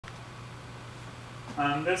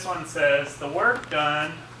This one says, the work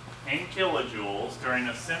done in kilojoules during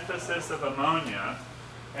a synthesis of ammonia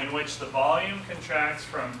in which the volume contracts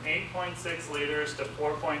from 8.6 liters to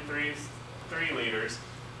 4.33 liters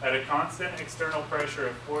at a constant external pressure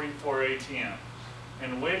of 44 atm.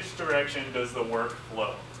 In which direction does the work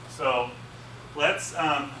flow? So let's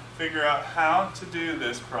figure out how to do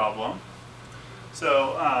this problem.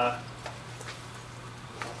 So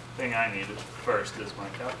thing I needed first is my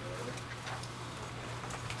calculator.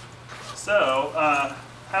 So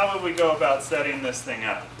how would we go about setting this thing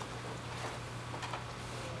up?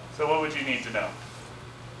 So what would you need to know?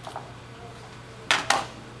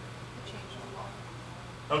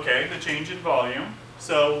 Okay, the change in volume.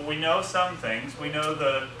 So we know some things. We know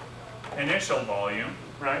the initial volume,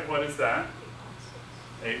 right? What is that?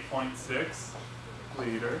 8.6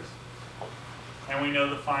 liters. And we know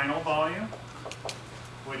the final volume,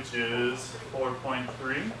 which is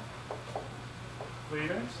 4.3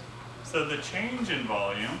 liters. So the change in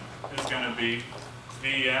volume is going to be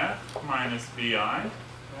VF minus VI.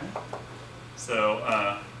 Okay? So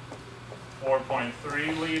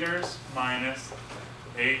 4.3 liters minus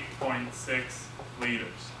 8.6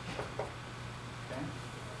 liters. Okay?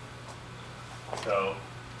 So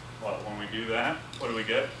when we do that, what do we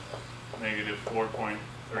get? Negative 4.3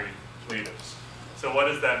 liters. So what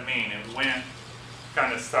does that mean? It went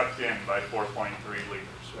kind of sucked in by 4.3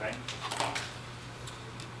 liters, right?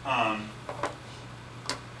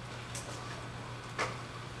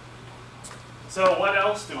 So what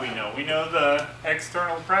else do we know? We know the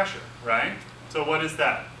external pressure, right? So what is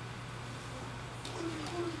that?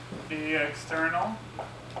 The external,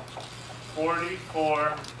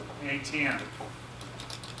 44 atm.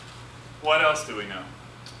 What else do we know?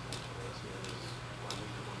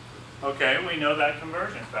 Okay, we know that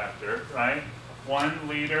conversion factor, right? 1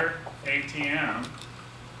 liter atm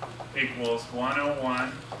equals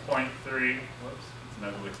 101.3, whoops, it's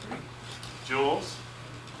another with 3, joules.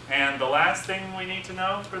 And the last thing we need to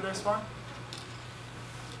know for this one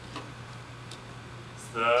is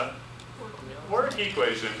the work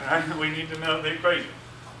equation, right? We need to know the equation,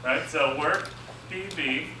 right? So work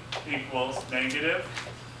PV equals negative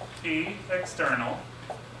P external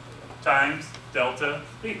times delta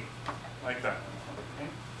B, like that. Okay?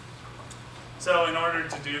 So in order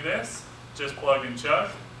to do this, just plug and chug.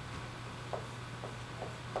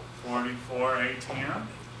 44 atm.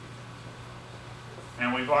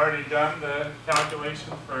 And we've already done the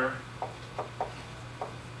calculation for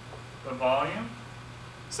the volume.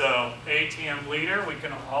 So atm liter, we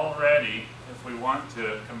can already, if we want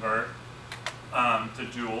to convert to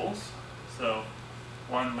joules. So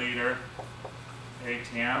 1 liter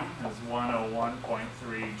atm is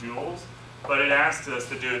 101.3 joules. But it asked us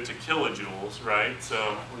to do it to kilojoules, right?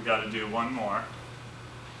 So we got to do one more.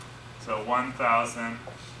 So 1,000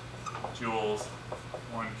 joules,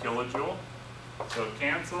 1 kilojoule. So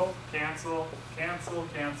cancel, cancel, cancel,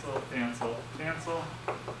 cancel, cancel, cancel.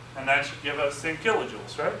 And that should give us in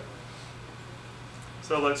kilojoules, right?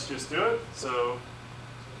 So let's just do it. So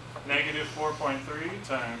negative 4.3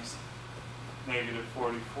 times negative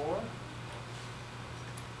 44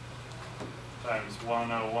 times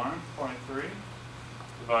 101.3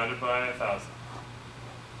 divided by 1,000.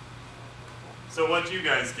 So what do you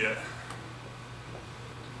guys get?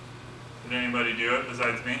 Did anybody do it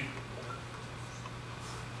besides me?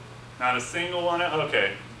 Not a single one?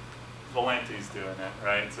 Okay. Valenti's doing it,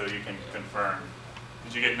 right? So you can confirm.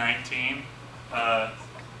 Did you get 19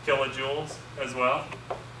 kilojoules as well?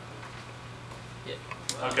 Yeah.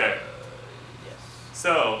 Okay. Yes.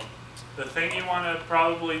 So the thing you want to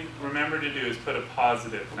probably remember to do is put a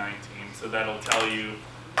positive 19. So that'll tell you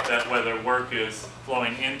that whether work is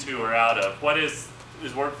flowing into or out of. What is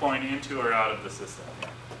work flowing into or out of the system?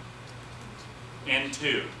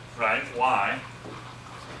 Into, right? Why?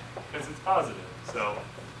 Because it's positive. So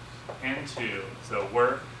into, so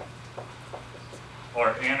work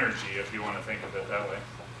or energy if you want to think of it that way.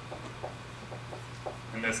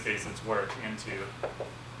 In this case it's work into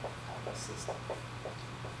the system.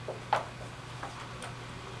 Are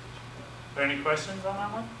there any questions on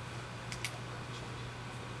that one?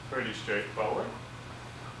 Pretty straightforward.